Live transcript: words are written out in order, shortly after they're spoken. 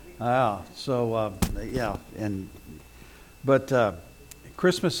Yeah, but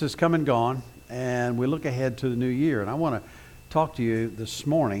Christmas is come and gone, and we look ahead to the new year. And I want to talk to you this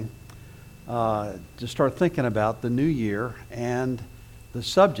morning to start thinking about the new year, and the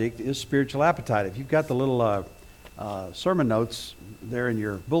subject is spiritual appetite. If you've got the little sermon notes there in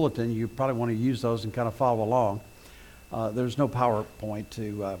your bulletin, you probably want to use those and kind of follow along. There's no PowerPoint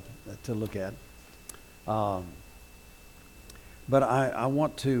to look at. But I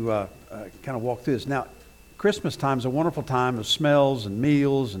want to kind of walk through this. Now, Christmas time is a wonderful time of smells and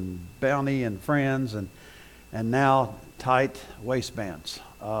meals and bounty and friends and now tight waistbands.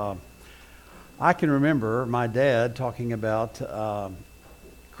 I can remember my dad talking about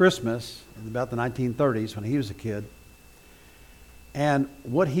Christmas in about the 1930s when he was a kid. And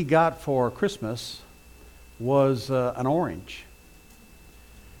what he got for Christmas was an orange.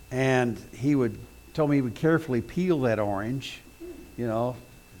 And told me he would carefully peel that orange,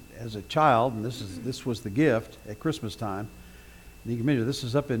 as a child, and this was the gift at Christmas time. And you can imagine this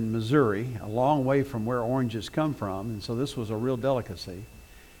is up in Missouri, a long way from where oranges come from, and so this was a real delicacy.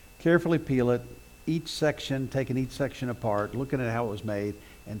 Carefully peel it, taking each section apart, looking at how it was made,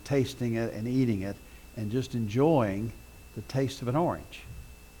 and tasting it and eating it, and just enjoying the taste of an orange.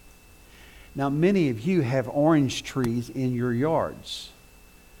 Now, many of you have orange trees in your yards,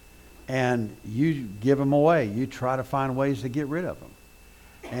 and you give them away. You try to find ways to get rid of them.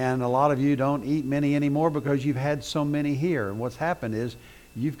 And a lot of you don't eat many anymore because you've had so many here. And what's happened is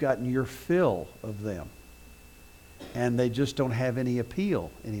you've gotten your fill of them, and they just don't have any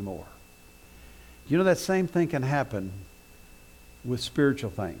appeal anymore. That same thing can happen with spiritual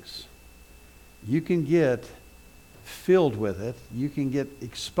things. You can get filled with it, you can get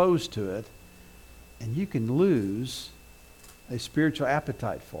exposed to it, and you can lose a spiritual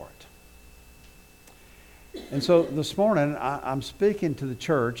appetite for it. And so this morning, I'm speaking to the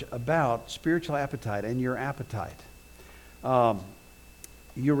church about spiritual appetite and your appetite.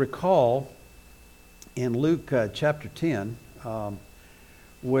 You recall in Luke chapter 10,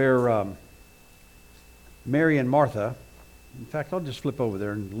 where Mary and Martha, in fact, I'll just flip over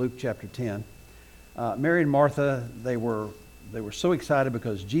there in Luke chapter 10. Mary and Martha, they were so excited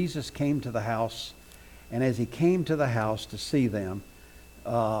because Jesus came to the house, and as he came to the house to see them,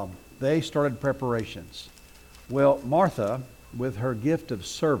 they started preparations. Well, Martha, with her gift of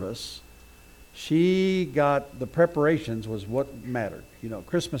service, she got the preparations was what mattered.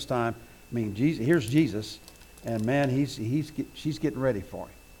 Christmas time, here's Jesus, and man, she's getting ready for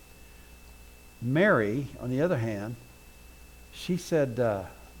him. Mary, on the other hand, she said,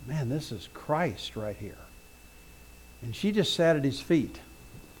 man, this is Christ right here. And she just sat at his feet.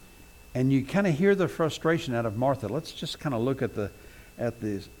 And you kind of hear the frustration out of Martha. Let's just kind of look at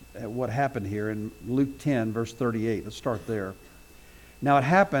what happened here in Luke 10, verse 38. Let's start there. Now it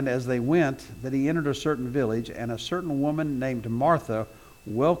happened as they went that he entered a certain village, and a certain woman named Martha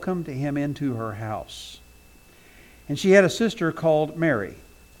welcomed him into her house. And she had a sister called Mary,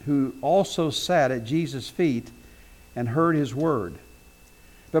 who also sat at Jesus' feet and heard his word.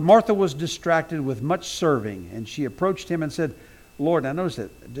 But Martha was distracted with much serving, and she approached him and said, Lord, now notice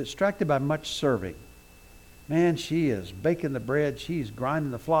that, distracted by much serving. Man, she is baking the bread, she's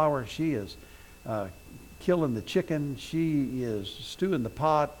grinding the flour, she is killing the chicken, she is stewing the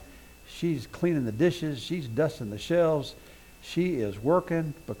pot, she's cleaning the dishes, she's dusting the shelves, she is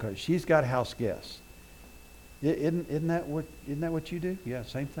working because she's got house guests. Isn't that what you do? Yeah,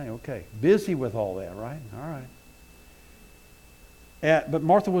 same thing. Okay. Busy with all that, right? All right. But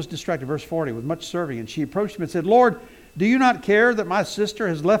Martha was distracted, verse 40, with much serving, and she approached him and said, Lord, do you not care that my sister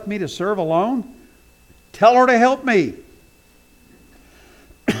has left me to serve alone? Tell her to help me.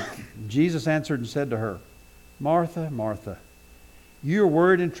 Jesus answered and said to her, Martha, Martha, you are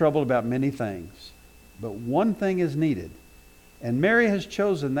worried and troubled about many things, but one thing is needed, and Mary has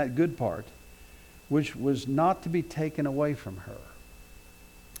chosen that good part, which was not to be taken away from her.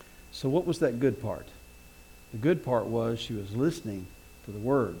 So what was that good part? The good part was she was listening to the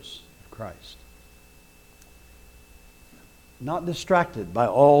words of Christ. Not distracted by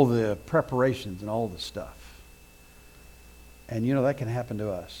all the preparations and all the stuff. And that can happen to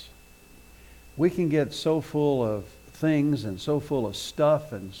us. We can get so full of things and so full of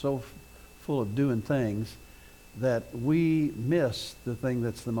stuff and so full of doing things that we miss the thing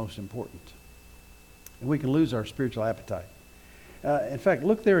that's the most important. And we can lose our spiritual appetite. In fact,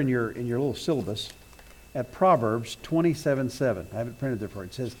 look there in your little syllabus at Proverbs 27:7. I have it printed there for you.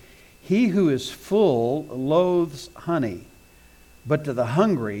 It says, he who is full loathes honey, but to the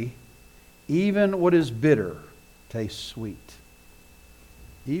hungry, even what is bitter tastes sweet.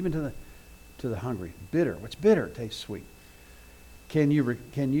 Even to the hungry, bitter. What's bitter tastes sweet. Can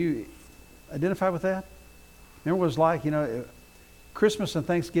you identify with that? Remember what it was like? Christmas and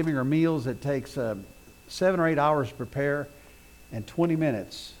Thanksgiving are meals that takes 7 or 8 hours to prepare and 20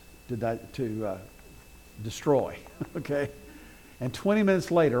 minutes to destroy. Okay? And 20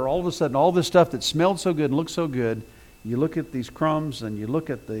 minutes later, all of a sudden, all this stuff that smelled so good and looked so good, you look at these crumbs and you look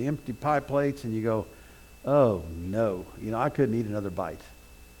at the empty pie plates and you go, oh no, I couldn't eat another bite.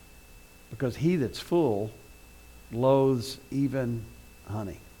 Because he that's full loathes even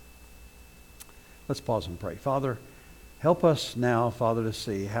honey. Let's pause and pray. Father, help us now, Father, to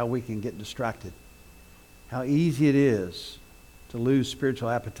see how we can get distracted. How easy it is to lose spiritual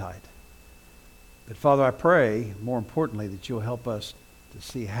appetite. But Father, I pray, more importantly, that you'll help us to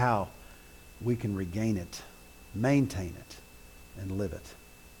see how we can regain it, maintain it, and live it.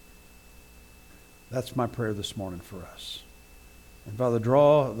 That's my prayer this morning for us. And Father,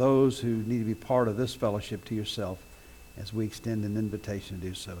 draw those who need to be part of this fellowship to yourself as we extend an invitation to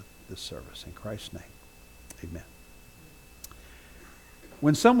do so at this service. In Christ's name, amen.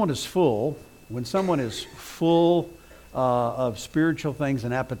 When someone is full of spiritual things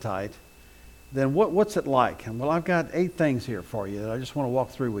and appetite, then what's it like? And well, I've got 8 things here for you that I just want to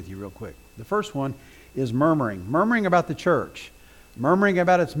walk through with you real quick. The first one is murmuring. Murmuring about the church. Murmuring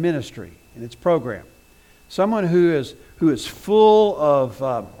about its ministry and its program. Someone who is full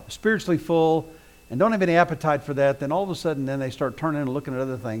of, spiritually full, and don't have any appetite for that, then all of a sudden then they start turning and looking at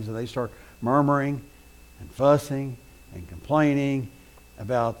other things, and they start murmuring and fussing and complaining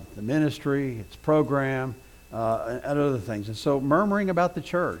about the ministry, its program, and other things. And so murmuring about the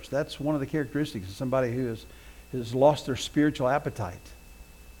church, that's one of the characteristics of somebody who has lost their spiritual appetite.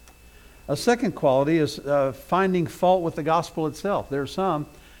 A second quality is finding fault with the gospel itself. There are some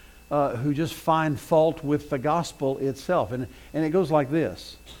who just find fault with the gospel itself. And it goes like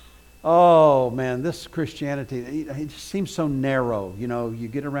this. Oh, man, this Christianity, it just seems so narrow. You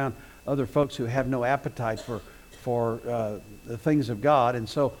get around other folks who have no appetite for the things of God. And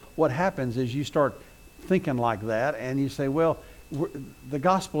so what happens is you start thinking like that, and you say, well, the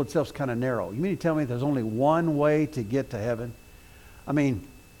gospel itself is kind of narrow. You mean to tell me there's only one way to get to heaven? I mean,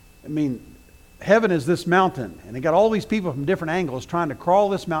 heaven is this mountain, and they got all these people from different angles trying to crawl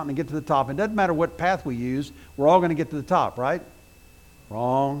this mountain and get to the top. It doesn't matter what path we use, we're all going to get to the top, right?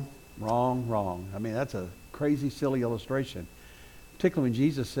 Wrong. I mean, that's a crazy, silly illustration. Particularly when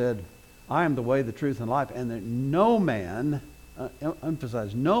Jesus said, I am the way, the truth, and life, and that no man,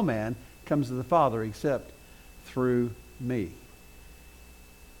 emphasize, no man comes to the Father except through me.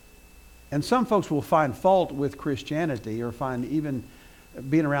 And some folks will find fault with Christianity or find even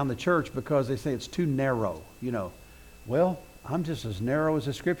being around the church because they say it's too narrow. Well, I'm just as narrow as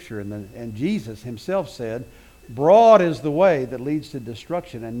the Scripture. And Jesus himself said, broad is the way that leads to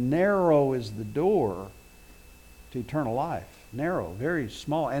destruction, and narrow is the door to eternal life. Narrow, very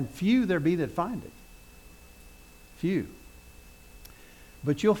small, and few there be that find it. Few.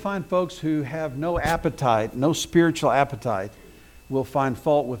 But you'll find folks who have no appetite, no spiritual appetite, will find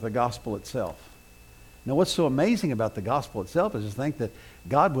fault with the gospel itself. Now, what's so amazing about the gospel itself is to think that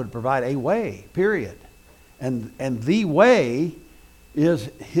God would provide a way, period. And the way is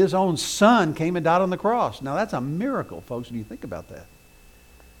his own son came and died on the cross. Now, that's a miracle, folks, when you think about that.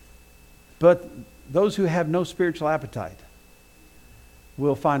 But those who have no spiritual appetite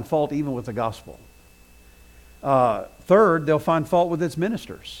will find fault even with the gospel. Third, they'll find fault with its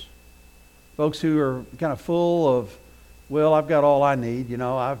ministers. Folks who are kind of full of, well, I've got all I need.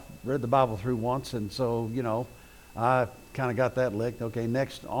 I've read the Bible through once, and so, I kind of got that licked. Okay,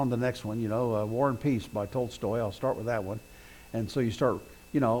 on the next one, War and Peace by Tolstoy. I'll start with that one. And so you start,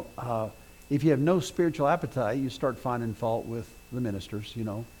 if you have no spiritual appetite, you start finding fault with the ministers,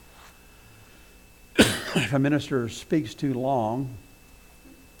 If a minister speaks too long,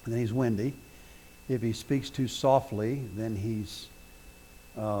 then he's windy. If he speaks too softly, then he's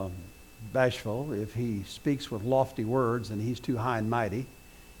bashful. If he speaks with lofty words, then he's too high and mighty.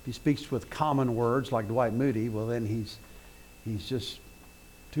 If he speaks with common words like Dwight Moody, well, then he's just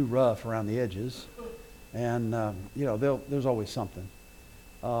too rough around the edges. And, there's always something.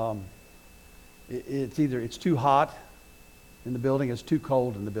 It's either it's too hot in the building, it's too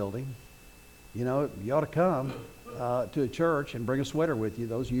cold in the building. You ought to come to a church and bring a sweater with you.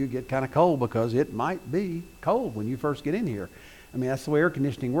 Those of you get kind of cold because it might be cold when you first get in here. I mean, that's the way air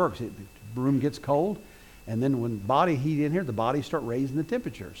conditioning works. The room gets cold, and then when body heat in here, the bodies start raising the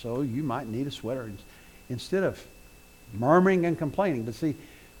temperature. So you might need a sweater instead of murmuring and complaining. But see,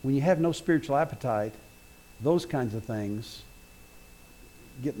 when you have no spiritual appetite, those kinds of things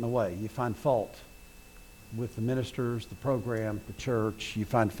get in the way. You find fault with the ministers, the program, the church. You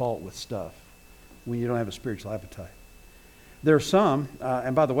find fault with stuff when you don't have a spiritual appetite. There are some,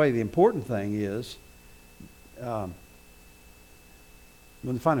 and by the way, the important thing is, when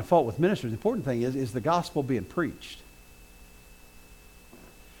finding fault with ministers, the important thing is the gospel being preached.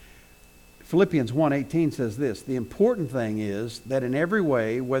 Philippians 1:18 says this, the important thing is that in every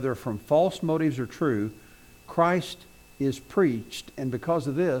way, whether from false motives or true, Christ is preached, and because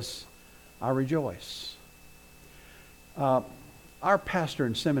of this, I rejoice. Our pastor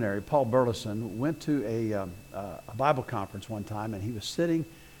in seminary, Paul Burleson, went to a Bible conference one time, and he was sitting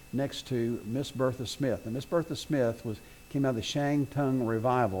next to Miss Bertha Smith. And Miss Bertha Smith came out of the Shantung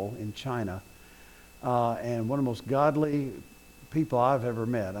revival in China, and one of the most godly people I've ever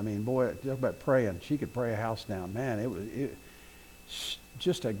met. I mean, boy, talk about praying. She could pray a house down. Man, it was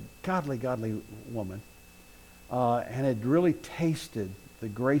just a godly woman, and had really tasted the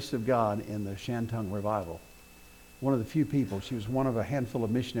grace of God in the Shantung revival. One of the few people. She was one of a handful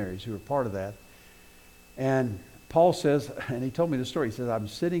of missionaries who were part of that. And Paul says, and he told me the story, he says, I'm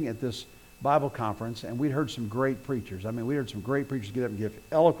sitting at this Bible conference, and we'd heard some great preachers. I mean, we heard some great preachers get up and give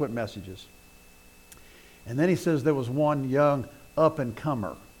eloquent messages. And then he says there was one young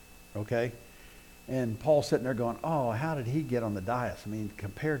up-and-comer, okay? And Paul's sitting there going, oh, how did he get on the dais? I mean,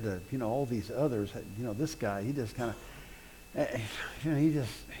 compared to, all these others, this guy, he just kind of,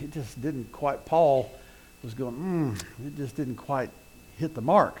 he just didn't quite, Paul was going, it just didn't quite hit the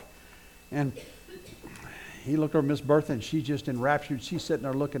mark. And he looked over Miss Bertha, and she's just enraptured. She's sitting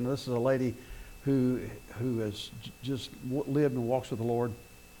there looking. This is a lady who has just lived and walks with the Lord.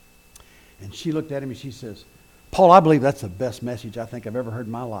 And she looked at him and she says, Paul, I believe that's the best message I think I've ever heard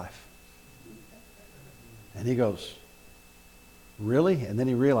in my life. And he goes, really? And then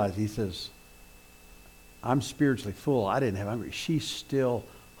he realized, he says, I'm spiritually full. I didn't have hungry. She's still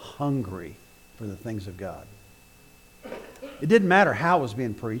hungry for the things of God. It didn't matter how it was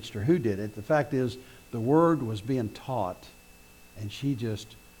being preached or who did it. The fact is, the word was being taught, and she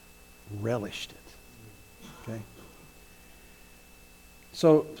just relished it. Okay?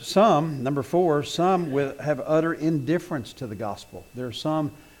 So some, number 4, some have utter indifference to the gospel. There are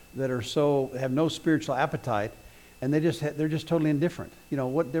some that have no spiritual appetite, and they're just totally indifferent.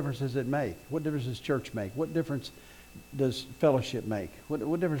 What difference does it make? What difference does church make? What difference does fellowship make?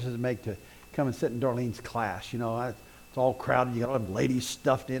 What difference does it make to come and sit in Darlene's class? It's all crowded. You got all them ladies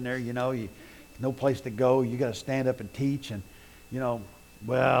stuffed in there. No place to go. You got to stand up and teach, and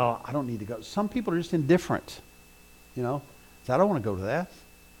well, I don't need to go. Some people are just indifferent. So I don't want to go to that.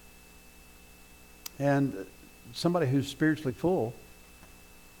 And somebody who's spiritually full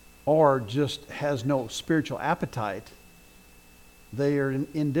or just has no spiritual appetite, they are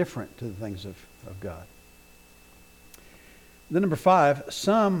indifferent to the things of God. Then number 5,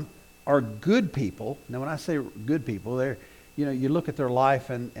 some are good people. Now when I say good people, they're, you look at their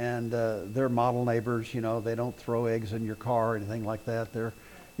life and they're model neighbors. They don't throw eggs in your car or anything like that. They're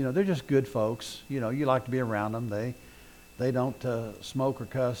just good folks. You like to be around them. They don't smoke or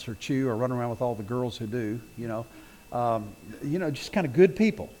cuss or chew or run around with all the girls who do, just kind of good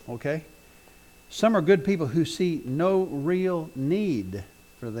people, okay? Some are good people who see no real need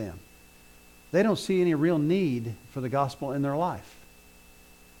for them. They don't see any real need for the gospel in their life.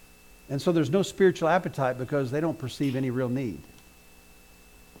 And so there's no spiritual appetite because they don't perceive any real need.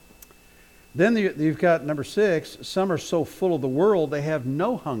 Then you've got number 6, some are so full of the world they have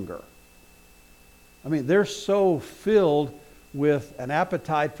no hunger. I mean, they're so filled with an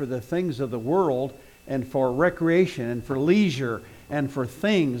appetite for the things of the world and for recreation and for leisure and for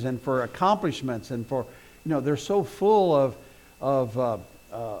things and for accomplishments and for, they're so full of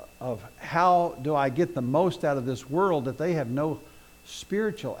how do I get the most out of this world that they have no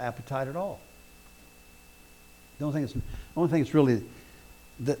spiritual appetite at all. The only thing that's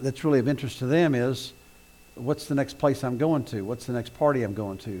really of interest to them is, what's the next place I'm going to? What's the next party I'm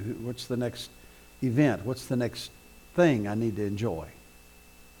going to? What's the next event? What's the next thing I need to enjoy?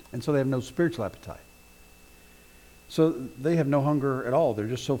 And so they have no spiritual appetite. So they have no hunger at all. They're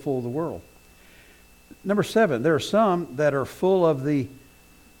just so full of the world. Number 7, there are some that are full of the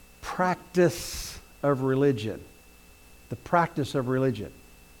practice of religion. The practice of religion.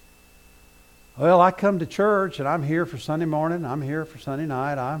 Well, I come to church and I'm here for Sunday morning. I'm here for Sunday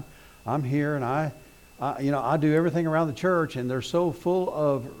night. I'm here and I do everything around the church, and they're so full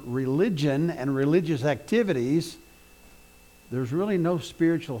of religion and religious activities, there's really no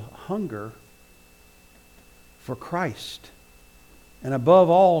spiritual hunger for Christ. And above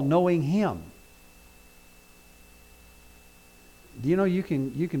all, knowing Him. Do you know you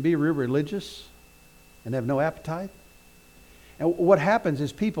can be real religious and have no appetite? And what happens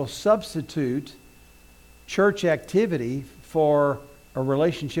is people substitute church activity for a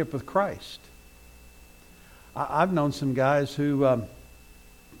relationship with Christ. I've known some guys who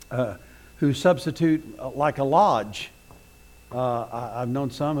substitute like a lodge. I've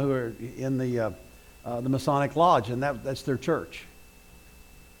known some who are in the Masonic Lodge, and that's their church.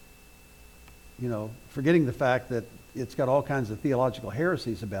 You know, forgetting the fact that it's got all kinds of theological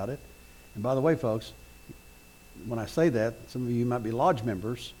heresies about it. And by the way, folks, when I say that, some of you might be lodge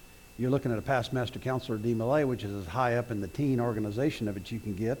members. You're looking at a past master counselor, DMLA, which is as high up in the teen organization of it you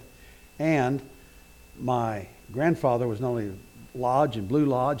can get. And my grandfather was not only Lodge and Blue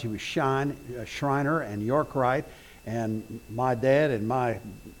Lodge, he was Shriner and Yorkright. And my dad and my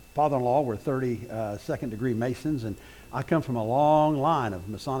father-in-law were 32nd degree Masons. And I come from a long line of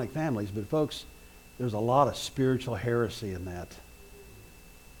Masonic families. But folks, there's a lot of spiritual heresy in that.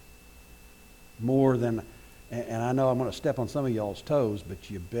 More than, and I know I'm going to step on some of y'all's toes, but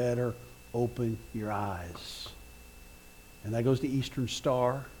you better open your eyes. And that goes to Eastern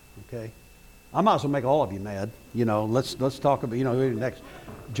Star, okay? I might as well make all of you mad. You know, let's talk about, you know, next,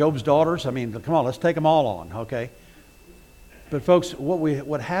 Job's daughters. I mean, come on, let's take them all on, okay? But folks,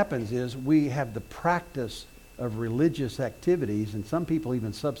 what happens is we have the practice of religious activities, and some people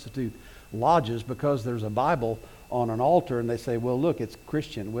even substitute lodges because there's a Bible on an altar, and they say, well, look, it's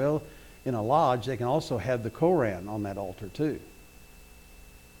Christian. Well, in a lodge, they can also have the Koran on that altar too.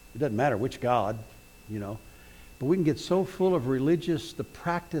 It doesn't matter which God, you know. But we can get so full of the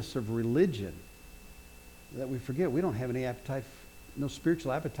practice of religion, that we forget we don't have any appetite, no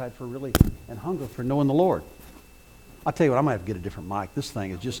spiritual appetite for really, and hunger for knowing the Lord. I'll tell you what, I'm going to have to get a different mic. This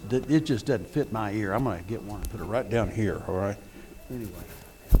thing it just doesn't fit my ear. I'm going to get one and put it right down here, all right? Anyway,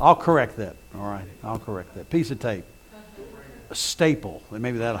 I'll correct that, all right? I'll correct that. Piece of tape. A staple, and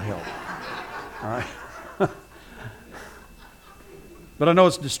maybe that'll help. All right? But I know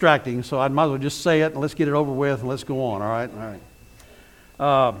it's distracting, so I might as well just say it, and let's get it over with, and let's go on, all right?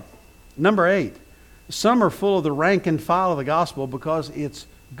 All right. Number 8. Some are full of the rank and file of the gospel because it's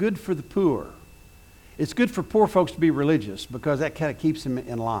good for the poor. It's good for poor folks to be religious because that kind of keeps them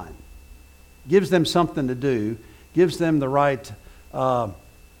in line. Gives them something to do. Gives them the right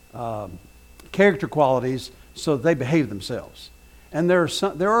character qualities so that they behave themselves. And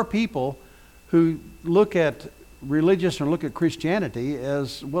there are people who look at religious or look at Christianity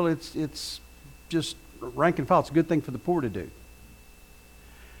as, well, it's just rank and file. It's a good thing for the poor to do.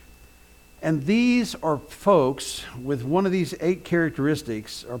 And these are folks with one of these 8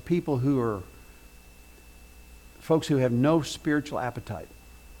 characteristics are people who are folks who have no spiritual appetite.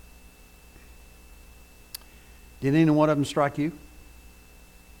 Did any one of them strike you?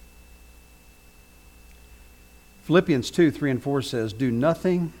 Philippians 2, 3 and 4 says, do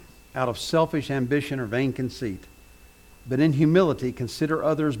nothing out of selfish ambition or vain conceit, but in humility consider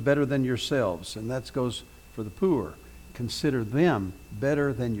others better than yourselves. And that goes for the poor. Consider them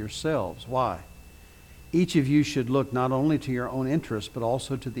better than yourselves. Why? Each of you should look not only to your own interests, but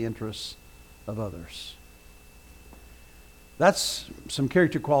also to the interests of others. That's some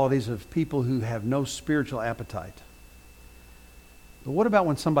character qualities of people who have no spiritual appetite. But what about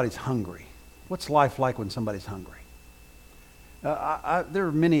when somebody's hungry? What's life like when somebody's hungry? There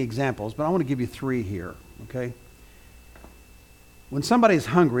are many examples, but I want to give you 3 here, okay? When somebody's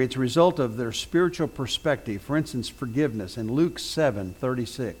hungry, it's a result of their spiritual perspective. For instance, forgiveness in Luke 7,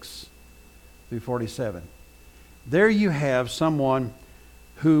 36 through 47. There you have someone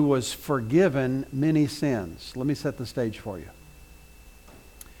who was forgiven many sins. Let me set the stage for you.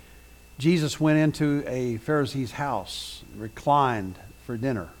 Jesus went into a Pharisee's house, reclined for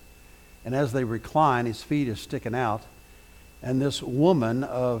dinner. And as they recline, his feet are sticking out. And this woman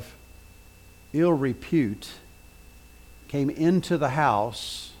of ill repute came into the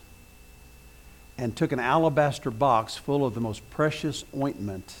house and took an alabaster box full of the most precious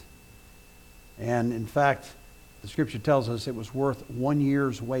ointment. And in fact, the scripture tells us it was worth 1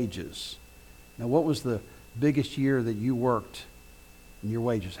 year's wages. Now, what was the biggest year that you worked in your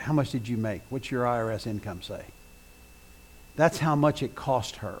wages? How much did you make? What's your IRS income say? That's how much it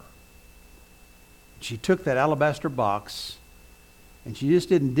cost her. She took that alabaster box, and she just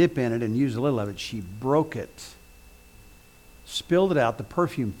didn't dip in it and use a little of it. She broke it, spilled it out. The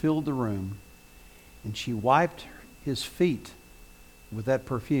perfume filled the room, and she wiped his feet with that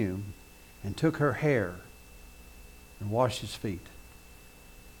perfume and took her hair and washed his feet.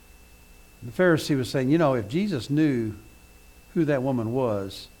 The Pharisee was saying, you know, if Jesus knew who that woman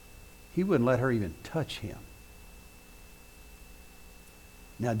was, he wouldn't let her even touch him.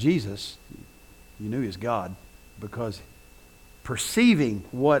 Now Jesus, you knew he was God, because perceiving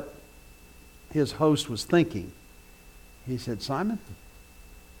what his host was thinking, he said, Simon,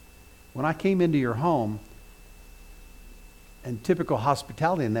 when I came into your home, and typical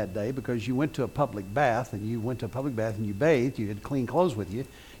hospitality in that day, because you went to a public bath and you bathed, you had clean clothes with you.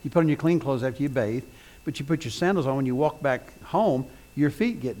 You put on your clean clothes after you bathe, but you put your sandals on when you walk back home, your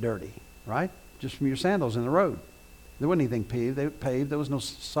feet get dirty, right? Just from your sandals in the road. There wasn't anything paved. There was no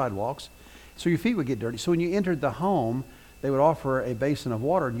sidewalks. So your feet would get dirty. So when you entered the home, they would offer a basin of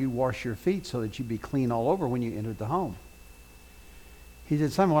water and you'd wash your feet so that you'd be clean all over when you entered the home. He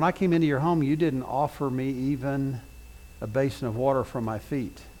said, Simon, when I came into your home, you didn't offer me even a basin of water for my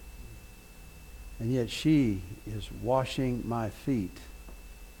feet. And yet she is washing my feet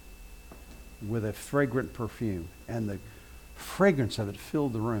with a fragrant perfume. And the fragrance of it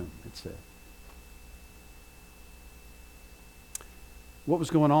filled the room, it said. What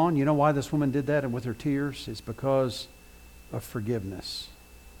was going on? You know why this woman did that and with her tears? It's because of forgiveness.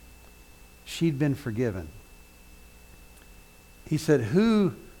 She'd been forgiven. He said,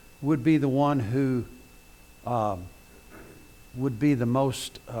 who would be the one who would be the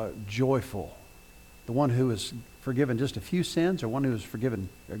most joyful? The one who is forgiven just a few sins or one who is forgiven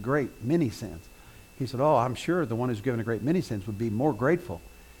a great many sins? He said, oh, I'm sure the one who's given a great many sins would be more grateful.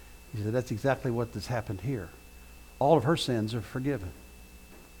 He said, that's exactly what has happened here. All of her sins are forgiven.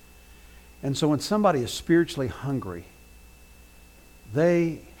 And so when somebody is spiritually hungry,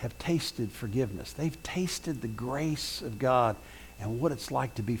 they have tasted forgiveness. They've tasted the grace of God and what it's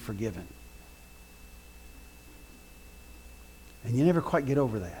like to be forgiven. And you never quite get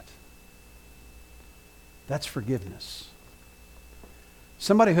over that. That's forgiveness.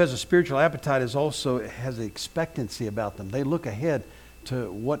 Somebody who has a spiritual appetite has an expectancy about them. They look ahead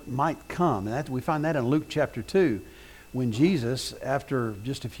to what might come. And we find that in Luke chapter 2, when Jesus, after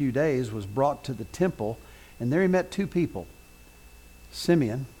just a few days, was brought to the temple, and there he met two people,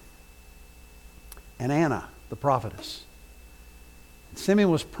 Simeon and Anna, the prophetess.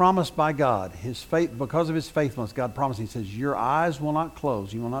 Simeon was promised by God, because of his faithfulness, God promised, he says, your eyes will not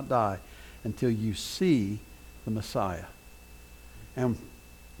close, you will not die until you see the Messiah. And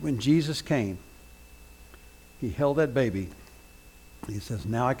when Jesus came, he held that baby. He says,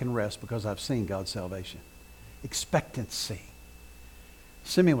 now I can rest because I've seen God's salvation. Expectancy.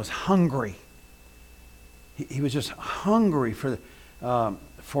 Simeon was hungry. He was just hungry for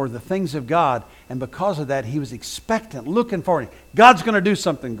the things of God. And because of that, he was expectant, looking forward. God's going to do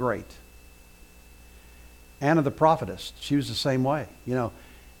something great. Anna the prophetess, she was the same way. You know,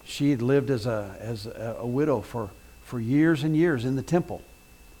 she had lived as a widow for years and years in the temple.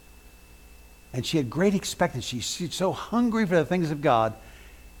 And she had great expectancy. She was so hungry for the things of God.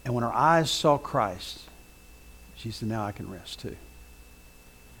 And when her eyes saw Christ, she said, now I can rest too.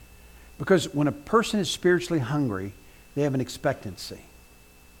 Because when a person is spiritually hungry, they have an expectancy.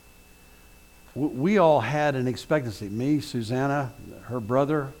 We all had an expectancy. Me, Susanna, her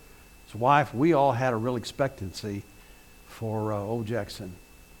brother, his wife, we all had a real expectancy for Old Jackson.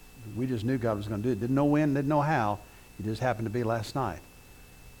 We just knew God was going to do it. Didn't know when, didn't know how. It just happened to be last night.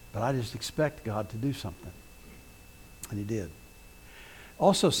 But I just expect God to do something. And he did.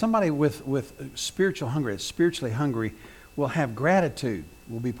 Also, somebody with spiritual hunger, spiritually hungry, will have gratitude,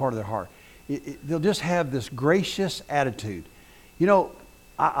 will be part of their heart. They'll just have this gracious attitude. You know,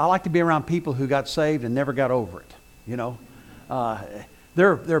 I like to be around people who got saved and never got over it. You know,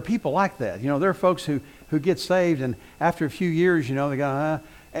 there are people like that. You know, there are folks who get saved and after a few years, you know, they go,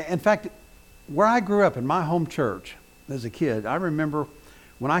 In fact, where I grew up in my home church as a kid, I remember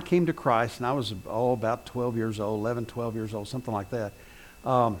when I came to Christ, and I was about 12 years old, 11, 12 years old, something like that.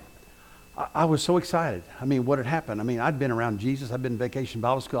 I was so excited. I mean, what had happened? I mean, I'd been around Jesus. I'd been in vacation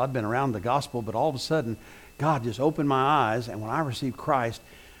Bible school. I'd been around the gospel. But all of a sudden, God just opened my eyes. And when I received Christ,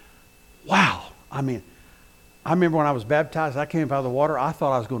 wow. I mean, I remember when I was baptized, I came up out of the water. I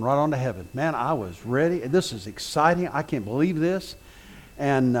thought I was going right on to heaven. Man, I was ready. This is exciting. I can't believe this.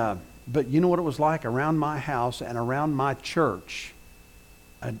 And but you know what it was like around my house and around my church?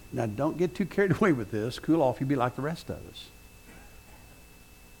 Now, don't get too carried away with this. Cool off. You'll be like the rest of us.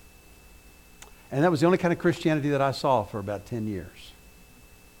 And that was the only kind of Christianity that I saw for about 10 years.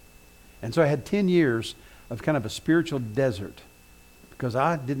 And so I had 10 years of kind of a spiritual desert because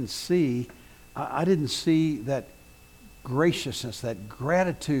I didn't see that graciousness, that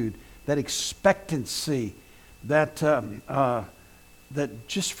gratitude, that expectancy, that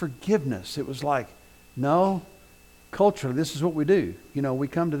just forgiveness. It was like, no, culturally, this is what we do. You know, we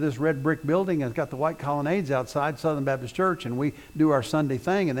come to this red brick building and it's got the white colonnades outside, Southern Baptist Church, and we do our Sunday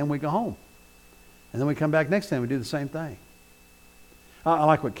thing and then we go home. And then we come back next time, we do the same thing. I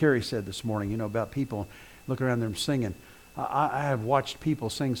like what Carrie said this morning, you know, about people looking around there and singing. I have watched people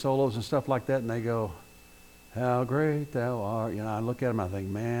sing solos and stuff like that, and they go, how great thou art. You know, I look at them, I think,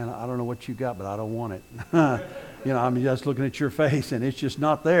 man, I don't know what you got, but I don't want it. You know, I'm just looking at your face and it's just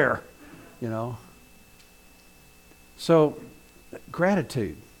not there, you know. So,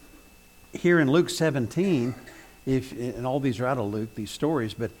 gratitude. Here in Luke 17, and all these are out of Luke, these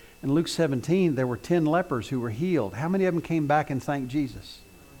stories, but in Luke 17, there were 10 lepers who were healed. How many of them came back and thanked Jesus?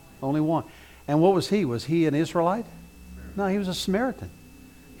 Only one. And what was he? Was he an Israelite? No, he was a Samaritan.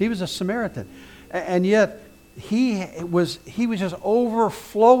 He was a Samaritan. And yet, he was just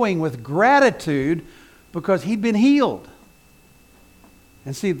overflowing with gratitude because he'd been healed.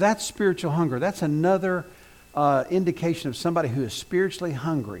 And see, that's spiritual hunger. That's another indication of somebody who is spiritually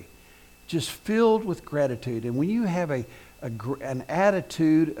hungry, just filled with gratitude. And when you have an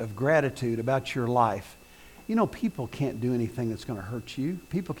attitude of gratitude about your life, you know, people can't do anything that's going to hurt you.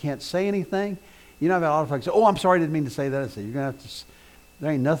 People can't say anything. You know, I've had a lot of folks say, "Oh, I'm sorry, I didn't mean to say that." I say, "You're going to have to.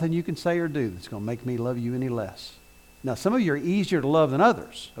 There ain't nothing you can say or do that's going to make me love you any less." Now, some of you are easier to love than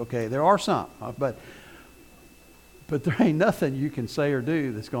others. Okay, there are some, but there ain't nothing you can say or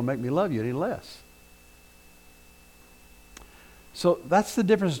do that's going to make me love you any less. So that's the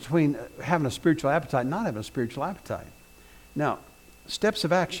difference between having a spiritual appetite and not having a spiritual appetite. Now, steps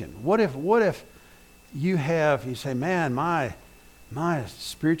of action. What if you say, "Man, my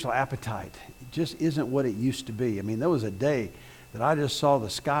spiritual appetite just isn't what it used to be." I mean, there was a day that I just saw the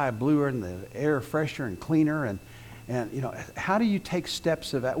sky bluer and the air fresher and cleaner. And you know, how do you take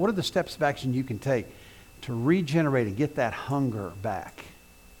steps of, what are the steps of action you can take to regenerate and get that hunger back?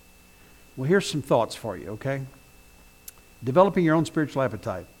 Well, here's some thoughts for you, okay? Developing your own spiritual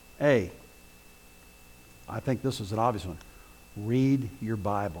appetite. I think this is an obvious one. Read your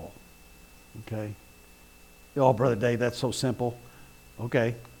Bible, okay? Oh, Brother Dave, that's so simple.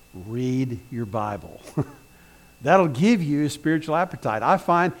 Okay, read your Bible. That'll give you a spiritual appetite. I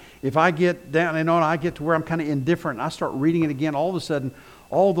find if I get down, and I get to where I'm kind of indifferent, and I start reading it again, all of a sudden,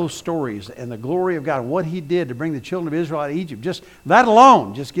 all those stories and the glory of God, what He did to bring the children of Israel out of Egypt, just that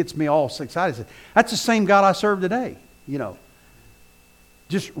alone just gets me all excited. That's the same God I serve today, you know.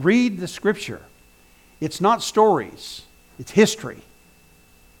 Just read the Scripture. It's not stories. It's history.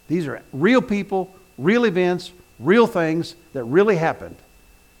 These are real people, real events, real things that really happened.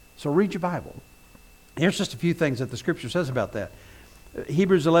 So read your Bible. Here's just a few things that the Scripture says about that.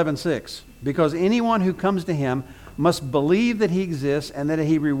 Hebrews 11:6. Because anyone who comes to Him must believe that He exists and that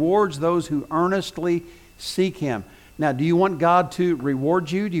He rewards those who earnestly seek Him. Now, do you want God to reward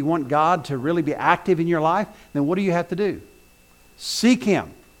you? Do you want God to really be active in your life? Then what do you have to do? Seek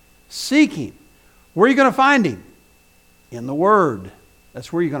Him. Seek Him. Where are you going to find Him? In the Word.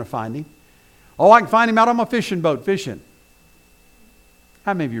 That's where you're going to find Him. Oh, I can find Him out on my fishing boat fishing.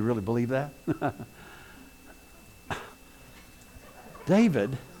 How many of you really believe that?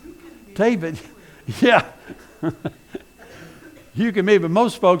 David, yeah. You can maybe, but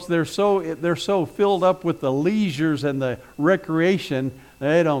most folks, they're so filled up with the leisures and the recreation,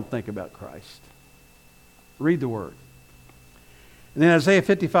 they don't think about Christ. Read the Word. And then Isaiah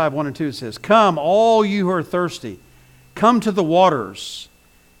 55:1 and 2 it says, "Come, all you who are thirsty, come to the waters.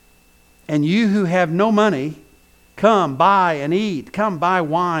 And you who have no money, come buy and eat. Come buy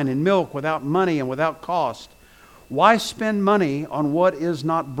wine and milk without money and without cost. Why spend money on what is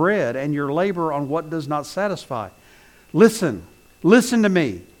not bread and your labor on what does not satisfy? Listen to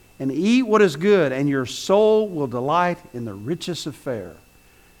me, and eat what is good, and your soul will delight in the richest of fare."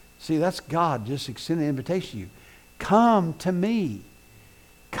 See, that's God just extending an invitation to you. Come to me.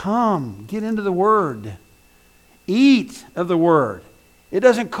 Come, get into the Word. Eat of the Word. It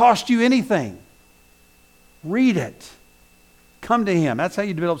doesn't cost you anything. Read it. Come to Him. That's how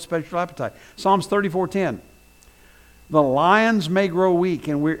you develop spiritual appetite. Psalms 34:10. "The lions may grow weak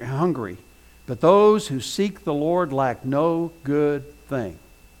and hungry, but those who seek the Lord lack no good thing."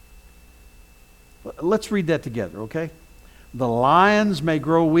 Let's read that together, okay? "The lions may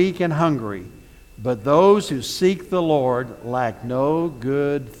grow weak and hungry, but those who seek the Lord lack no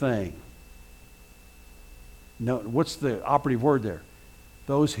good thing." No, what's the operative word there?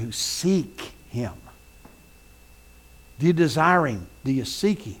 Those who seek Him. Do you desire Him? Do you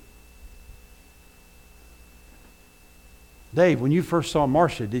seek Him? Dave, when you first saw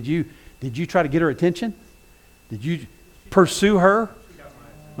Marcia, did you try to get her attention? Did you pursue her?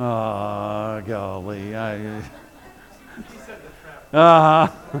 Oh, golly. All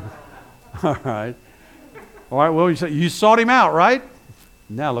right. All right, well, you sought Him out, right?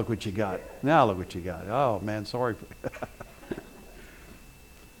 Now look what you got. Oh, man, sorry.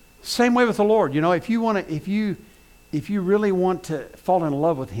 Same way with the Lord. You know, if you really want to fall in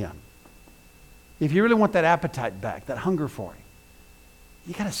love with Him, if you really want that appetite back, that hunger for Him,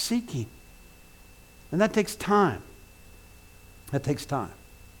 you got to seek Him. And that takes time.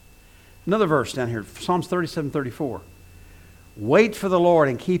 Another verse down here, Psalms 37:34. Wait for the Lord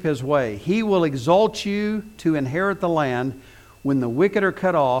and keep his way. He will exalt you to inherit the land. When the wicked are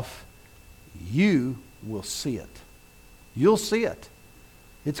cut off, you will see it. You'll see it.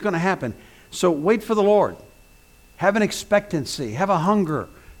 It's going to happen. So wait for the Lord. Have an expectancy. Have a hunger.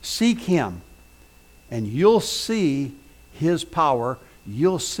 Seek him. And you'll see his power.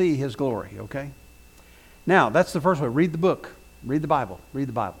 You'll see his glory, okay? Now, that's the first way. Read the book. Read the Bible. Read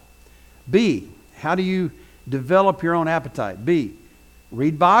the Bible. B, how do you develop your own appetite? B,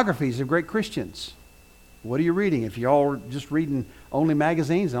 read biographies of great Christians. What are you reading? If you're all just reading only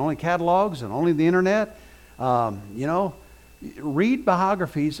magazines and only catalogs and only the internet, read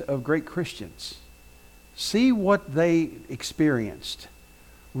biographies of great Christians. See what they experienced.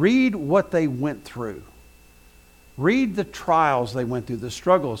 Read what they went through. Read the trials they went through, the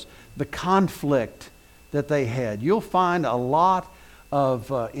struggles, the conflict that they had. You'll find a lot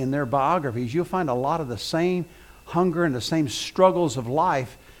of, in their biographies, you'll find a lot of the same hunger and the same struggles of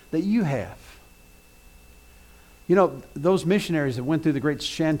life that you have. You know, those missionaries that went through the great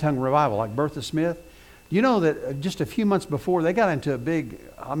Shantung revival, like Bertha Smith, you know that just a few months before, they got into a big,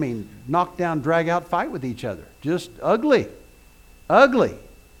 knockdown, drag-out fight with each other. Just ugly. Ugly.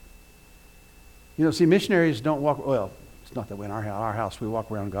 You know, see, missionaries don't walk, well, it's not that way in our house. Our house, we walk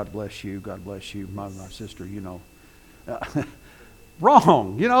around, God bless you, my sister, you know.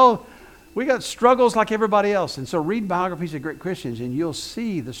 Wrong. You know, we got struggles like everybody else. And so read biographies of great Christians and you'll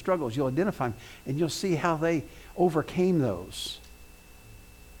see the struggles. You'll identify them and you'll see how they overcame those.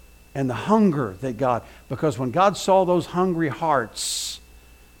 And the hunger that God, because when God saw those hungry hearts,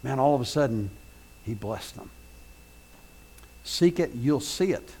 man, all of a sudden, he blessed them. Seek it, you'll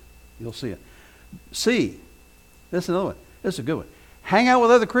see it. You'll see it. C, this is another one. This is a good one. Hang out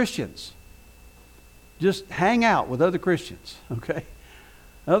with other Christians. Just hang out with other Christians, okay?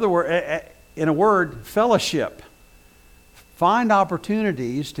 In other words, in a word, fellowship. Find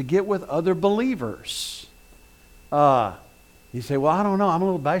opportunities to get with other believers. You say, well, I don't know. I'm a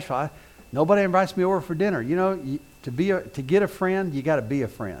little bashful. Nobody invites me over for dinner. You know, to get a friend, you got to be a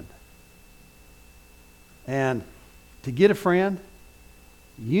friend. And to get a friend,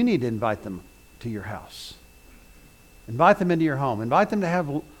 you need to invite them to your house. Invite them into your home. Invite them to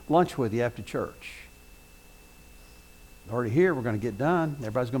have lunch with you after church. Already here, we're going to get done.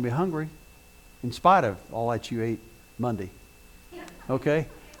 Everybody's going to be hungry, in spite of all that you ate Monday. Okay?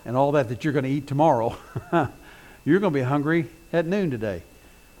 And all that you're going to eat tomorrow. You're going to be hungry at noon today.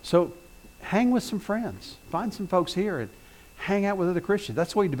 So hang with some friends. Find some folks here and hang out with other Christians.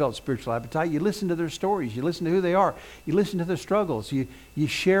 That's the way you develop spiritual appetite. You listen to their stories. You listen to who they are. You listen to their struggles. You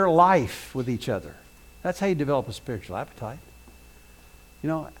share life with each other. That's how you develop a spiritual appetite. You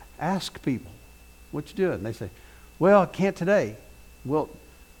know, ask people, what you doing? And they say, well, I can't today. Well,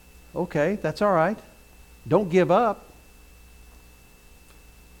 okay, that's all right. Don't give up.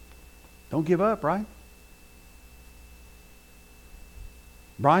 Don't give up, right?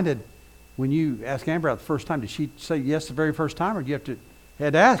 Brian, when you asked Amber out the first time, did she say yes the very first time, or did you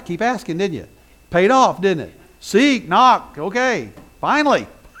had to ask, keep asking, didn't you? Paid off, didn't it? Seek, knock, okay. Finally,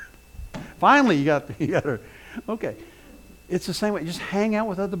 you got her. Okay. It's the same way. Just hang out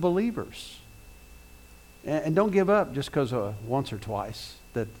with other believers. And don't give up just because once or twice.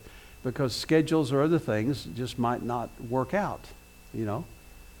 Because schedules or other things just might not work out, you know.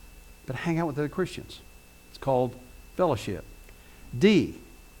 But hang out with other Christians. It's called fellowship. D,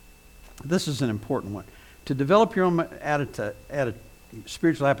 this is an important one. To develop your own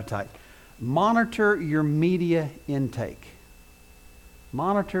spiritual appetite, monitor your media intake.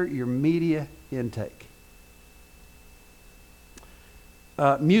 Monitor your media intake.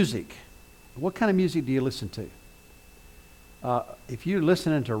 Music. What kind of music do you listen to? If you're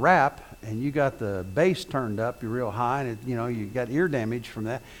listening to rap and you got the bass turned up, you're real high, and you got ear damage from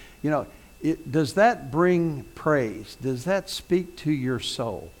that. Does that bring praise? Does that speak to your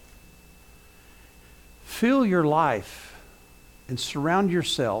soul? Fill your life and surround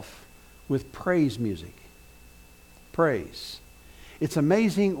yourself with praise music. Praise. It's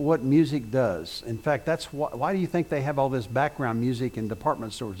amazing what music does. In fact, that's why do you think they have all this background music in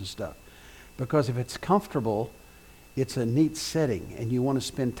department stores and stuff? Because if it's comfortable, it's a neat setting, and you want to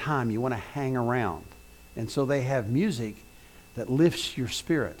spend time, you want to hang around. And so they have music that lifts your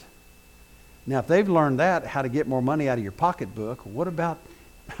spirit. Now, if they've learned that, how to get more money out of your pocketbook, what about,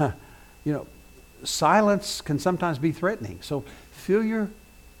 silence can sometimes be threatening. So fill your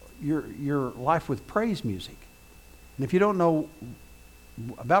life with praise music. And if you don't know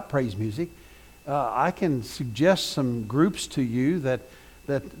about praise music, I can suggest some groups to you that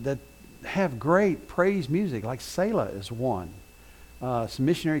have great praise music, like Selah is one. some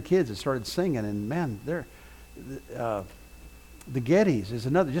missionary kids that started singing, and man, the Gettys is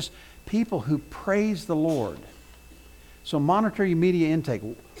another, just people who praise the Lord. So monitor your media intake.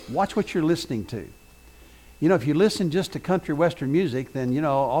 Watch what you're listening to. You know, if you listen just to country western music, then, you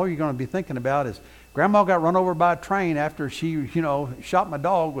know, all you're going to be thinking about is, Grandma got run over by a train after she, you know, shot my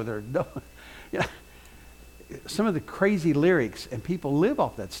dog with her. You know, some of the crazy lyrics, and people live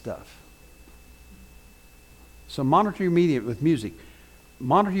off that stuff. So monitor your media with music.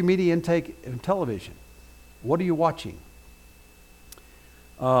 Monitor your media intake in television. What are you watching?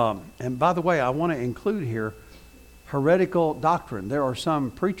 And by the way, I want to include here heretical doctrine. There are some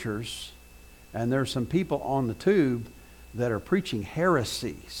preachers and there are some people on the tube that are preaching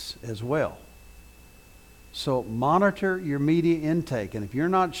heresies as well. So monitor your media intake. And if you're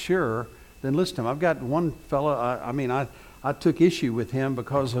not sure, then listen to him. I've got one fellow, I took issue with him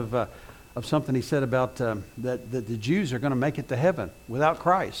because of something he said about that the Jews are going to make it to heaven without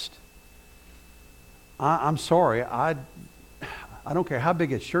Christ. I'm sorry. I don't care how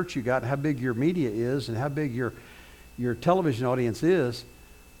big a church you got, how big your media is, and how big your television audience is.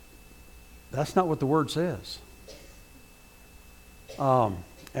 That's not what the Word says.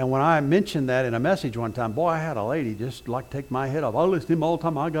 And when I mentioned that in a message one time, boy, I had a lady just like take my head off. I listen to him all the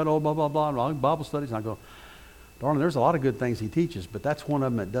time. I got all blah, blah, blah, blah, Bible studies. And I go, darling, there's a lot of good things he teaches, but that's one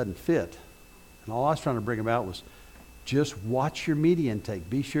of them that doesn't fit. And all I was trying to bring about was just watch your media intake.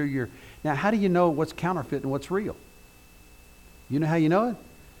 Be sure you're... Now, how do you know what's counterfeit and what's real? You know how you know it?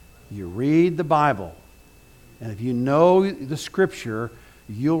 You read the Bible. And if you know the Scripture,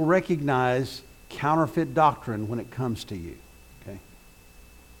 you'll recognize counterfeit doctrine when it comes to you. Okay?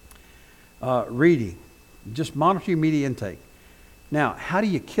 Reading. Just monitor your media intake. Now, how do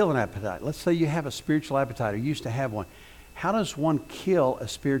you kill an appetite? Let's say you have a spiritual appetite or you used to have one. How does one kill a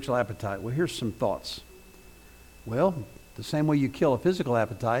spiritual appetite? Well, here's some thoughts. Well, the same way you kill a physical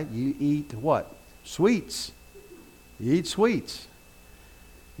appetite, you eat what? Sweets. You eat sweets.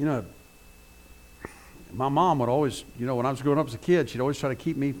 You know, my mom would always, you know, when I was growing up as a kid, she'd always try to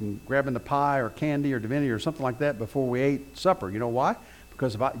keep me from grabbing the pie or candy or divinity or something like that before we ate supper. You know why?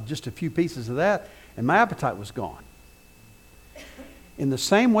 Because if just a few pieces of that, and my appetite was gone. In the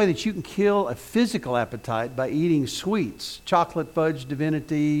same way that you can kill a physical appetite by eating sweets, chocolate fudge,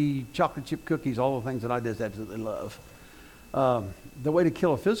 divinity, chocolate chip cookies, all the things that I just absolutely love. The way to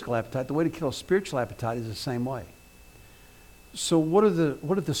kill a physical appetite, the way to kill a spiritual appetite is the same way. So what are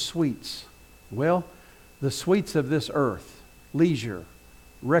the sweets? Well, the sweets of this earth, leisure,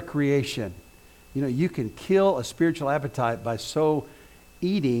 recreation. You know, you can kill a spiritual appetite by so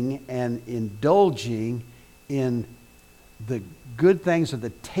eating and indulging in the good things or the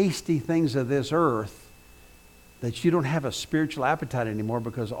tasty things of this earth that you don't have a spiritual appetite anymore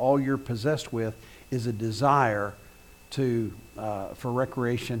because all you're possessed with is a desire for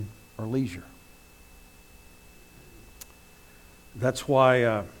recreation or leisure. That's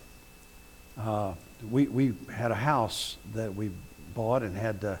why we had a house that we bought and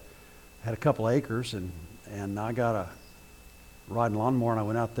had a couple acres, and I got a riding lawnmower, and I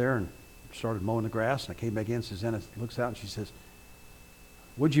went out there and started mowing the grass, and I came back in, Susanna looks out and she says,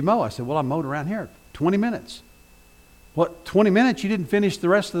 "What'd you mow?" I said, "Well, I mowed around here 20 minutes. "What, 20 minutes? You didn't finish the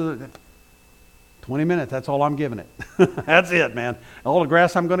rest of the..." 20 minutes, that's all I'm giving it. That's it, man. All the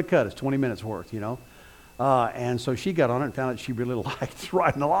grass I'm going to cut is 20 minutes worth, you know. And so she got on it and found out she really liked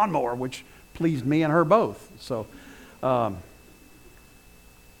riding the lawnmower, which pleased me and her both. So, now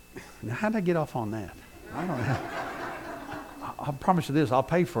how did I get off on that? I don't know. I promise you this, I'll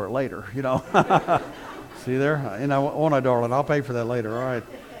pay for it later, you know. See there? You know, won't I, darling? I'll pay for that later, all right.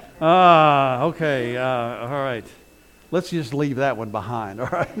 Okay, all right. Let's just leave that one behind, all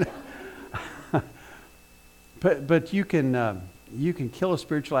right? But you can kill a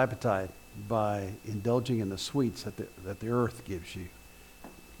spiritual appetite by indulging in the sweets that the earth gives you.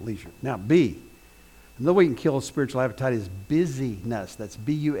 Leisure. Now, B. Another way you can kill a spiritual appetite is busyness. That's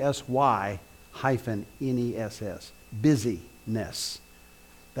BUSY-NESS. Busyness.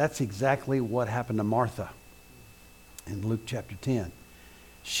 That's exactly what happened to Martha in Luke chapter 10.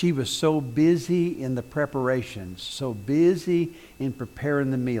 She was so busy in the preparations, so busy in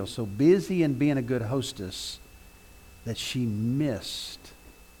preparing the meal, so busy in being a good hostess that she missed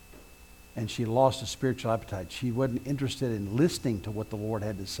and she lost a spiritual appetite. She wasn't interested in listening to what the Lord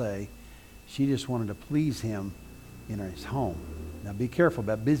had to say. She just wanted to please Him in His home. Now be careful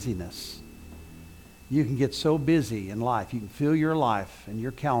about busyness. You can get so busy in life. You can fill your life and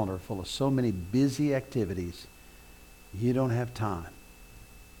your calendar full of so many busy activities. You don't have time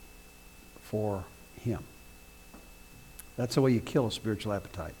for Him. That's the way you kill a spiritual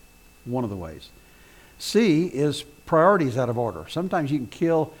appetite. One of the ways. C is priorities out of order. Sometimes you can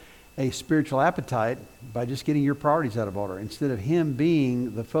kill a spiritual appetite by just getting your priorities out of order. Instead of Him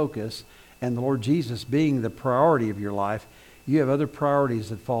being the focus and the Lord Jesus being the priority of your life, you have other priorities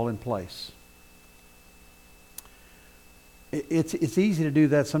that fall in place. It's easy to do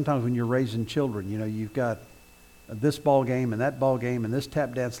that sometimes when you're raising children. You know, you've got this ball game and that ball game and this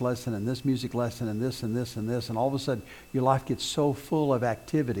tap dance lesson and this music lesson and this and this and this, and all of a sudden your life gets so full of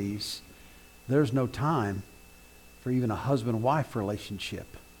activities, there's no time for even a husband-wife relationship,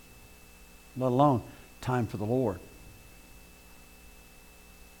 let alone time for the Lord.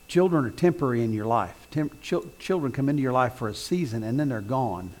 Children are temporary in your life. Children come into your life for a season and then they're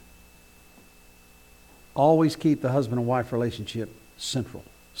gone. Always keep the husband and wife relationship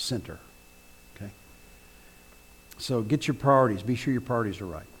center. Okay? So get your priorities. Be sure your priorities are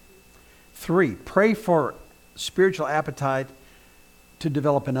right. 3, pray for spiritual appetite to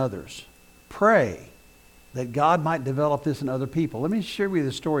develop in others. Pray that God might develop this in other people. Let me share with you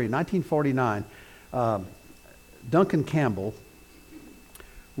the story. In 1949, Duncan Campbell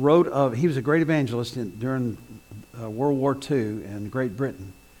he was a great evangelist during World War II in Great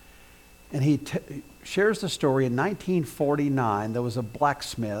Britain. And he shares the story. In 1949, there was a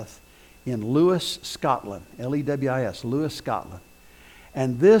blacksmith in Lewis, Scotland, Lewis, Lewis, Scotland.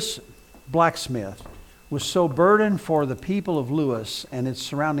 And this blacksmith was so burdened for the people of Lewis and its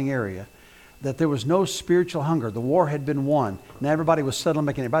surrounding area that there was no spiritual hunger. The war had been won. Now everybody was settling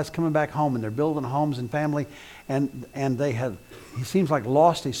back in. Everybody's coming back home and they're building homes and family. And they had, he seems like,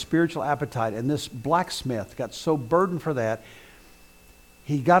 lost a spiritual appetite. And this blacksmith got so burdened for that,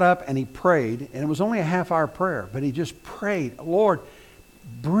 he got up and he prayed. And it was only a half-hour prayer, but he just prayed, Lord,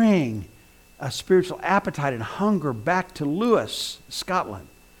 bring a spiritual appetite and hunger back to Lewis, Scotland.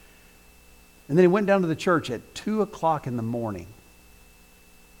 And then he went down to the church at 2 o'clock in the morning.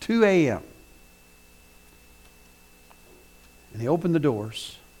 2 a.m. And he opened the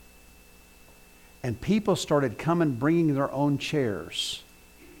doors. And people started coming, bringing their own chairs.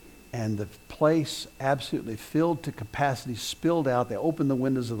 And the place absolutely filled to capacity, spilled out. They opened the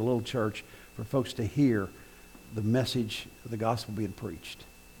windows of the little church for folks to hear the message of the gospel being preached.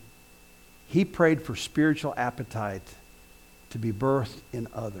 He prayed for spiritual appetite to be birthed in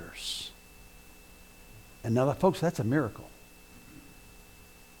others. And now, folks, that's a miracle.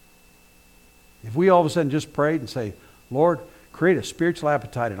 If we all of a sudden just prayed and say, Lord, create a spiritual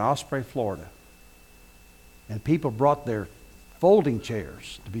appetite in Osprey, Florida, and people brought their folding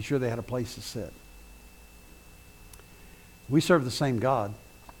chairs to be sure they had a place to sit. We serve the same God.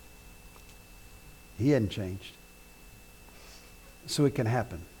 He hadn't changed. So it can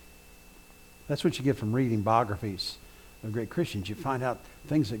happen. That's what you get from reading biographies of great Christians. You find out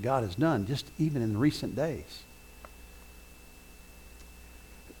things that God has done just even in recent days.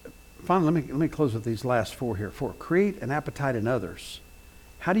 Finally, let me close with these last 4 here. 4, create an appetite in others.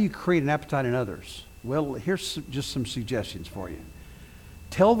 How do you create an appetite in others? Well, here's just some suggestions for you.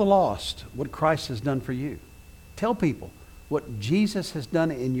 Tell the lost what Christ has done for you. Tell people what Jesus has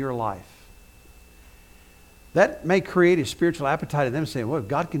done in your life. That may create a spiritual appetite in them, saying, well, if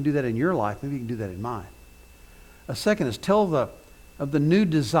God can do that in your life, maybe He can do that in mine. A second is tell of the new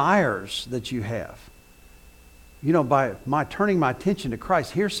desires that you have. You know, by my turning my attention to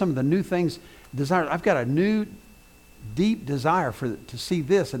Christ, here's some of the new things, desires. I've got a new, deep desire to see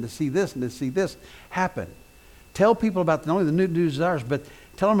this and to see this and to see this happen. Tell people about not only the new desires, but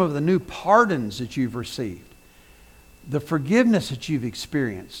tell them of the new pardons that you've received, the forgiveness that you've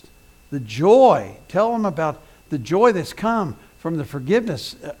experienced, the joy. Tell them about the joy that's come from the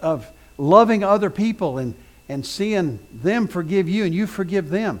forgiveness of loving other people and seeing them forgive you and you forgive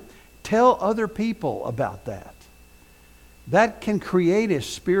them. Tell other people about that. That can create a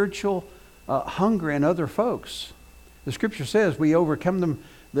spiritual hunger in other folks. The Scripture says we overcome them,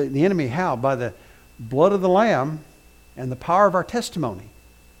 the enemy, how? By the blood of the Lamb and the power of our testimony.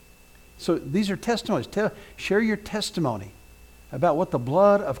 So these are testimonies. Share your testimony about what the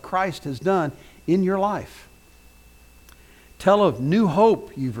blood of Christ has done in your life. Tell of new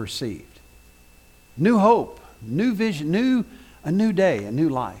hope you've received. New hope, new vision, a new day, a new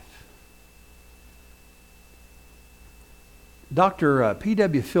life. Dr.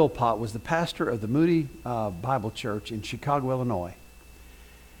 P.W. Philpott was the pastor of the Moody Bible Church in Chicago, Illinois.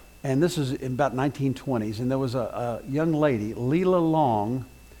 And this is in about 1920s. And there was a young lady, Leela Long,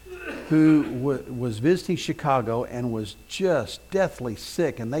 who was visiting Chicago and was just deathly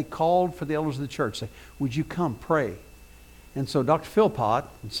sick. And they called for the elders of the church, say, would you come pray? And so Dr. Philpott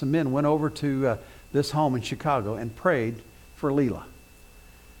and some men went over to this home in Chicago and prayed for Leela.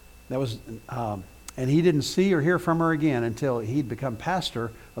 That was And he didn't see or hear from her again until he'd become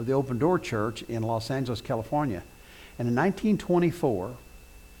pastor of the Open Door Church in Los Angeles, California. And in 1924,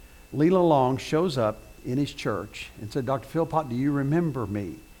 Leela Long shows up in his church and said, Dr. Philpott, do you remember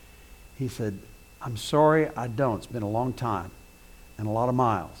me? He said, I'm sorry, I don't. It's been a long time and a lot of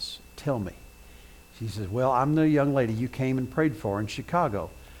miles. Tell me. She says, well, I'm the young lady you came and prayed for in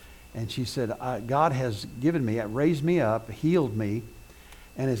Chicago. And she said, God has given me, raised me up, healed me,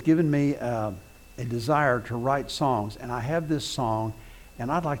 and has given me a desire to write songs. And I have this song,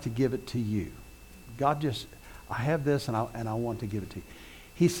 and I'd like to give it to you. I have this, and I want to give it to you.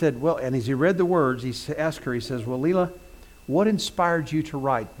 He said, well, and as he read the words, he asked her, he says, well, Leela, what inspired you to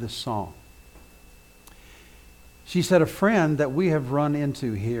write this song? She said, a friend that we have run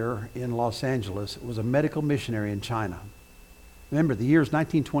into here in Los Angeles was a medical missionary in China. Remember, the year is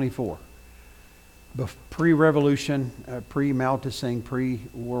 1924. Pre-revolution, pre-Mao Tse-tung,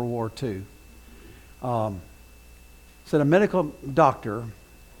 pre-World War II. Said a medical doctor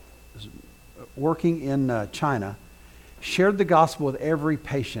working in China shared the gospel with every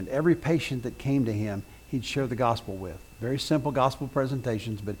patient. Every patient that came to him, he'd share the gospel with. Very simple gospel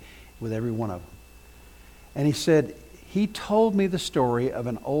presentations, but with every one of them. And he said, he told me the story of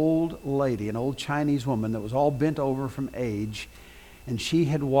an old lady, an old Chinese woman that was all bent over from age, and she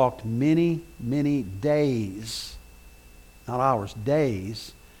had walked many, many days, not hours,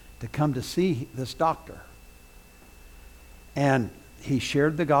 days, to come to see this doctor. And he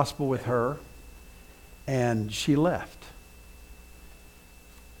shared the gospel with her, and she left.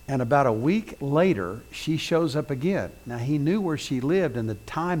 And about a week later, she shows up again. Now, he knew where she lived and the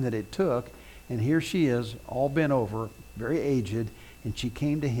time that it took, and here she is, all bent over, very aged, and she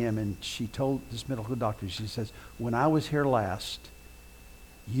came to him and she told this medical doctor, she says, when I was here last,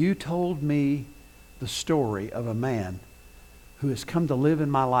 you told me the story of a man who has come to live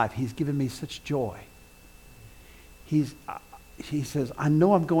in my life. He's given me such joy. He says, I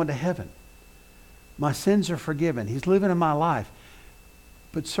know I'm going to heaven. My sins are forgiven. He's living in my life.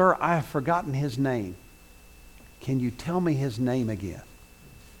 But sir, I have forgotten his name. Can you tell me his name again?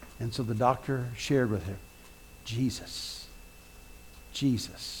 And so the doctor shared with her, Jesus,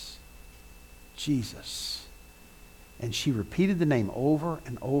 Jesus, Jesus. And she repeated the name over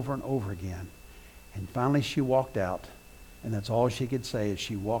and over and over again. And finally she walked out, and that's all she could say as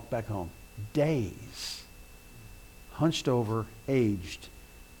she walked back home. Days, hunched over, aged,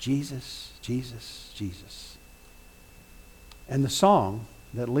 Jesus, Jesus, Jesus. And the song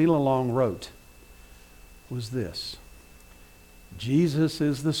that Leela Long wrote was this. Jesus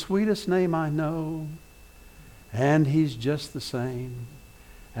is the sweetest name I know, and he's just the same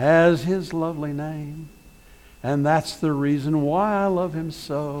as his lovely name, and that's the reason why I love him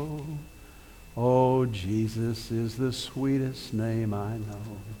so. Oh, Jesus is the sweetest name I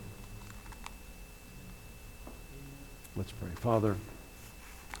know. Let's pray. Father,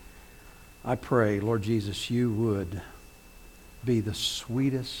 I pray, Lord Jesus, you would be the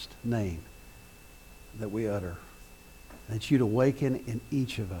sweetest name that we utter. That you'd awaken in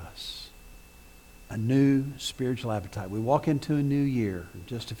each of us a new spiritual appetite. We walk into a new year in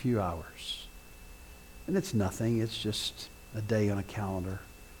just a few hours. And it's nothing. It's just a day on a calendar.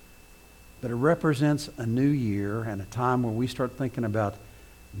 But it represents a new year and a time where we start thinking about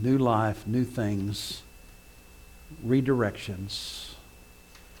new life, new things, redirections.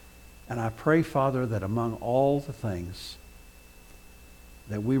 And I pray, Father, that among all the things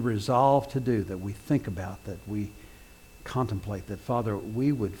that we resolve to do, that we think about, that we contemplate, that, Father,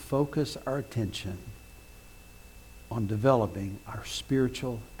 we would focus our attention on developing our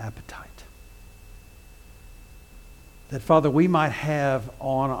spiritual appetite. That, Father, we might have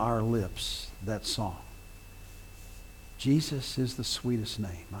on our lips that song. Jesus is the sweetest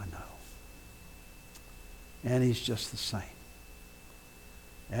name I know. And he's just the same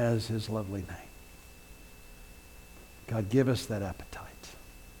as his lovely name. God, give us that appetite.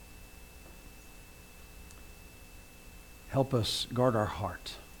 Help us guard our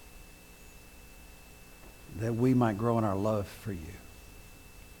heart that we might grow in our love for you.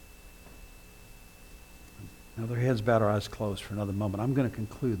 Now, their heads bowed, our eyes closed for another moment. I'm going to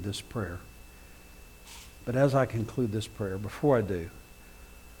conclude this prayer. But as I conclude this prayer, before I do,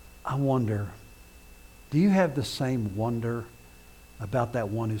 I wonder, do you have the same wonder about that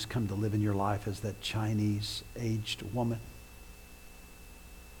one who's come to live in your life as that Chinese aged woman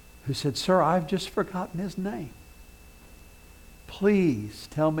who said, sir, I've just forgotten his name. Please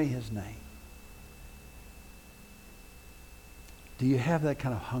tell me his name. Do you have that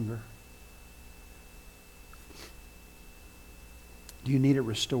kind of hunger? Do you need it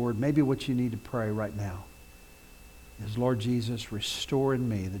restored? Maybe what you need to pray right now is, Lord Jesus, restore in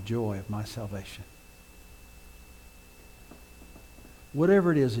me the joy of my salvation.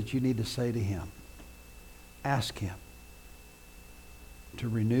 Whatever it is that you need to say to Him, ask Him to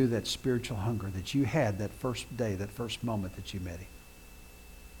renew that spiritual hunger that you had that first day, that first moment that you met Him.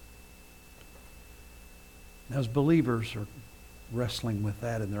 Now, as believers are wrestling with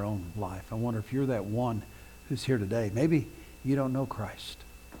that in their own life, I wonder if you're that one who's here today. Maybe you don't know Christ.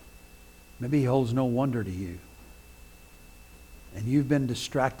 Maybe He holds no wonder to you. And you've been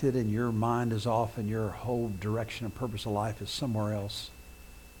distracted and your mind is off and your whole direction and purpose of life is somewhere else.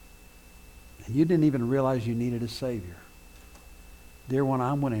 And you didn't even realize you needed a Savior. Dear one,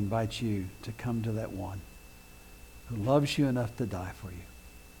 I'm going to invite you to come to that one who loves you enough to die for you.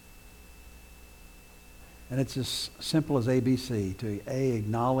 And it's as simple as ABC, to A,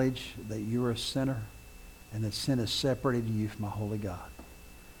 acknowledge that you're a sinner and that sin has separated you from a holy God.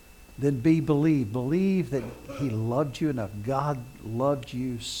 Then B, believe. Believe that He loved you enough. God loved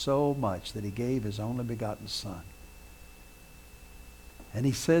you so much that He gave His only begotten Son. And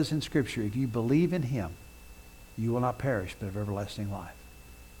He says in Scripture, if you believe in Him, you will not perish but have everlasting life.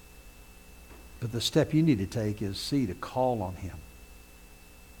 But the step you need to take is C, to call on Him.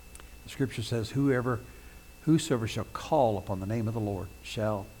 The Scripture says, whosoever shall call upon the name of the Lord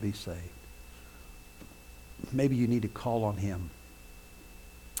shall be saved. Maybe you need to call on Him.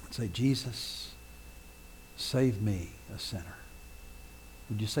 Say, Jesus, save me, a sinner.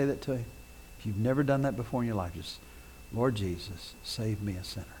 Would you say that to Him? If you've never done that before in your life, just, Lord Jesus, save me, a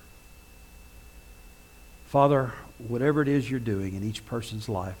sinner. Father, whatever it is you're doing in each person's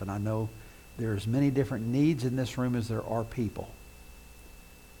life, and I know there's many different needs in this room as there are people,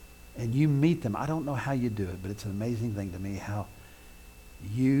 and you meet them. I don't know how you do it, but it's an amazing thing to me how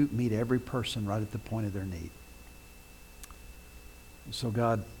you meet every person right at the point of their need. So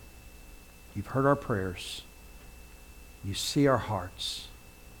God, You've heard our prayers. You see our hearts.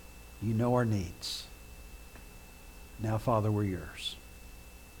 You know our needs. Now, Father, we're yours.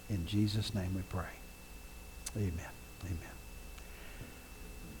 In Jesus' name we pray. Amen. Amen.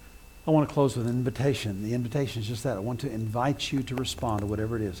 I want to close with an invitation. The invitation is just that. I want to invite you to respond to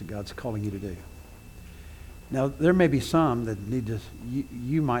whatever it is that God's calling you to do. Now, there may be some that need to,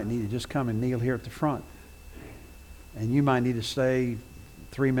 you might need to just come and kneel here at the front. And you might need to stay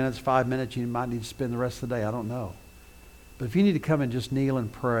 3 minutes, 5 minutes. You might need to spend the rest of the day. I don't know. But if you need to come and just kneel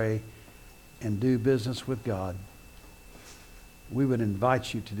and pray and do business with God, we would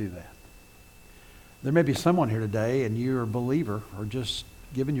invite you to do that. There may be someone here today and you're a believer or just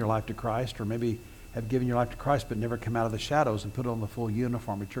given your life to Christ, or maybe have given your life to Christ but never come out of the shadows and put on the full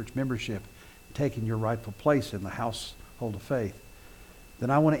uniform of church membership, taking your rightful place in the household of faith. Then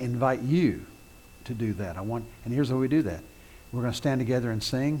I want to invite you to do that. And here's how we do that. We're going to stand together and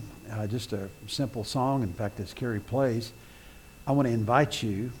sing just a simple song. In fact, as Carrie plays, I want to invite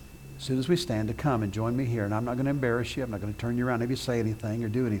you, as soon as we stand, to come and join me here. And I'm not going to embarrass you. I'm not going to turn you around if you say anything or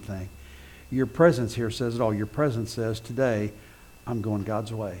do anything. Your presence here says it all. Your presence says, today, I'm going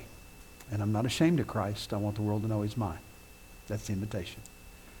God's way. And I'm not ashamed of Christ. I want the world to know He's mine. That's the invitation.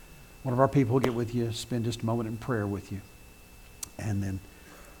 One of our people will get with you, spend just a moment in prayer with you. And then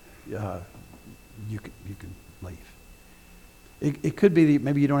you can leave. It could be that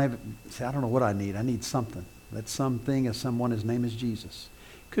maybe you don't have, say, I don't know what I need. I need something. That something is someone, His name is Jesus.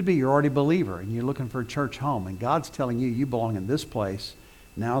 It could be you're already a believer and you're looking for a church home. And God's telling you, you belong in this place.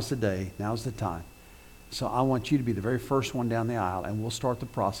 Now's the day. Now's the time. So I want you to be the very first one down the aisle, and we'll start the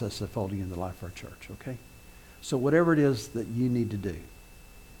process of folding into the life of our church, okay? So whatever it is that you need to do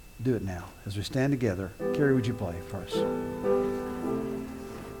it now. As we stand together, Carrie, would you play for us?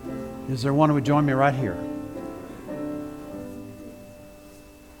 Is there one who would join me right here?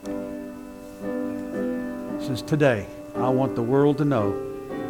 It says, today, I want the world to know